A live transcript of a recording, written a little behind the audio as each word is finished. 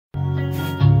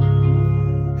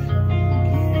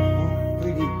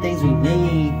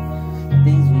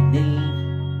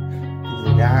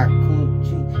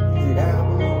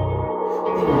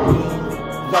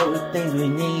things we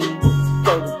need.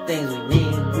 Throw the things we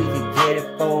need. We can get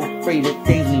it for free. The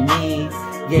things we need.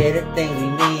 Yeah, the things we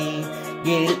need.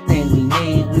 Yeah, the things we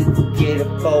need. We can get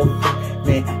it for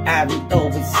free. Man, I be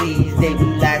overseas. They be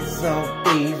like some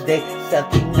thieves. They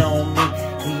sucking on me.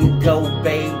 Here you go,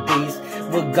 babies.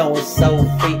 We're going so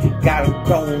free. Got 'em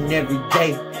growing every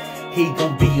day. He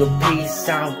gon' be a beast.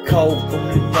 I'm cold from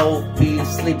the north, be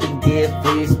sleeping dead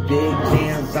fish. Big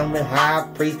hands, I'm the high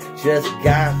priest. Just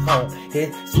got home.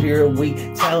 His spirit weak,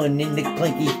 telling in the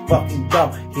clinky fucking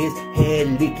dog. His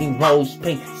head leaking rose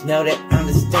pink. Smell that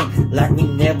understand like we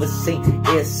never seen.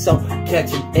 It's so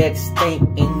catching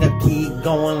extinct. In the key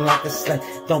going like a slave.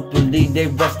 Don't believe they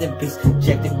rest in peace.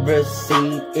 Check the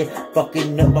receipt. It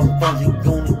fucking up my funds. You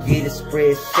gonna get a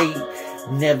spreadsheet.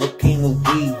 Never came with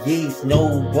weed yeast.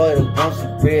 No butter, want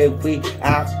some bread weed.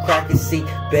 I'll crack a seat.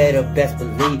 Better best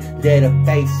believe. Let a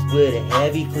face with a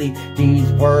heavy cleat. These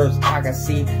words I can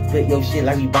see. Split your shit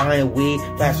like you buying weed.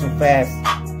 Fast and fast.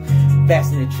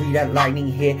 Fast in the tree, that lightning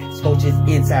hit. Scorches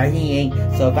inside, he ain't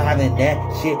surviving that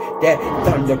shit. That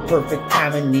thunder, perfect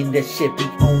timing in the shit. Be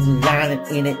on the line and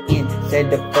in the end.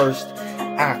 Said the first.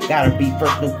 I gotta be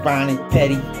first, no grinding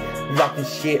petty. Locking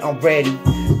shit, I'm ready.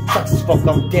 Trucks as fuck,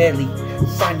 I'm deadly.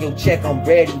 Sign your check, I'm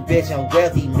ready. Bitch, I'm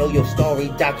wealthy. Know your story,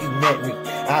 documentary.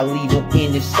 I leave them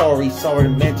in the sorry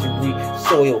mentary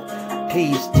soil.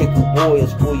 Please take the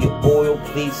boils for your oil.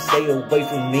 Please stay away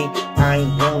from me. I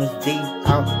ain't going as deep.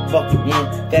 I'm fucking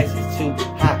in. That's just too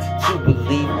hot to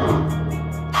believe.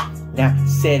 Now,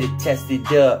 said it, tested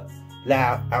up.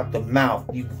 Loud out the mouth.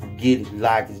 You can get it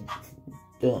like it's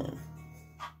done.